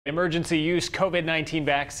Emergency use COVID-19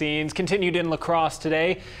 vaccines continued in La Crosse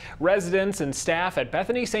today. Residents and staff at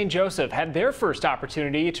Bethany St. Joseph had their first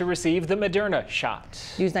opportunity to receive the Moderna shot.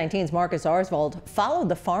 News 19's Marcus Arsvold followed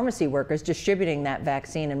the pharmacy workers distributing that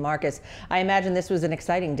vaccine. And Marcus, I imagine this was an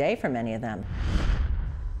exciting day for many of them.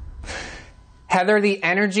 Heather, the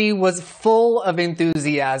energy was full of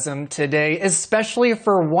enthusiasm today, especially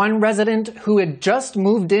for one resident who had just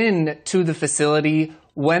moved in to the facility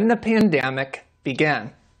when the pandemic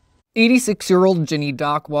began. 86-year-old Ginny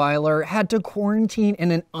Dockweiler had to quarantine in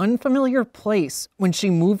an unfamiliar place when she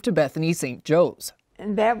moved to Bethany St. Joe's.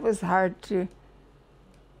 And that was hard too,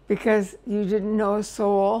 because you didn't know a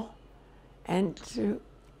soul, and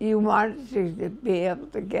you wanted to be able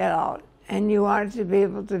to get out, and you wanted to be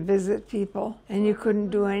able to visit people, and you couldn't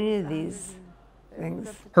do any of these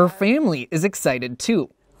things. Her family is excited too.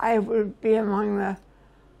 I would be among the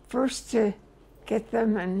first to get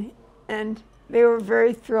them, and they were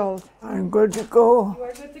very thrilled. I'm good to go. You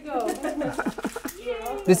are good to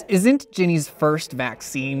go. This isn't Ginny's first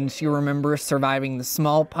vaccine. She remembers surviving the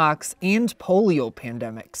smallpox and polio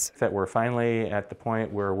pandemics. That we're finally at the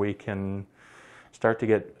point where we can start to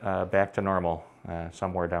get back to normal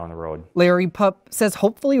somewhere down the road. Larry Pup says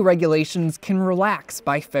hopefully regulations can relax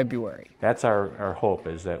by February. That's our hope,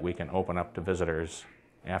 is that we can open up to visitors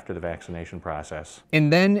after the vaccination process.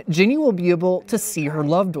 And then Ginny will be able to see her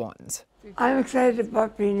loved ones. I'm excited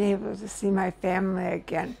about being able to see my family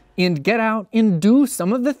again. And get out and do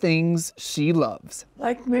some of the things she loves.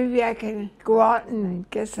 Like maybe I can go out and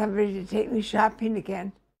get somebody to take me shopping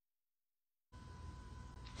again.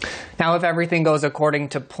 Now, if everything goes according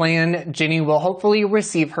to plan, Ginny will hopefully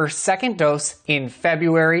receive her second dose in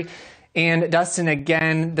February. And Dustin,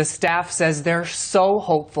 again, the staff says they're so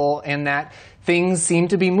hopeful and that things seem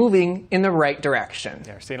to be moving in the right direction.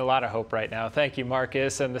 They're seeing a lot of hope right now. Thank you,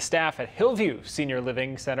 Marcus. And the staff at Hillview Senior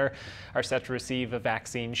Living Center are set to receive a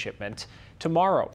vaccine shipment tomorrow.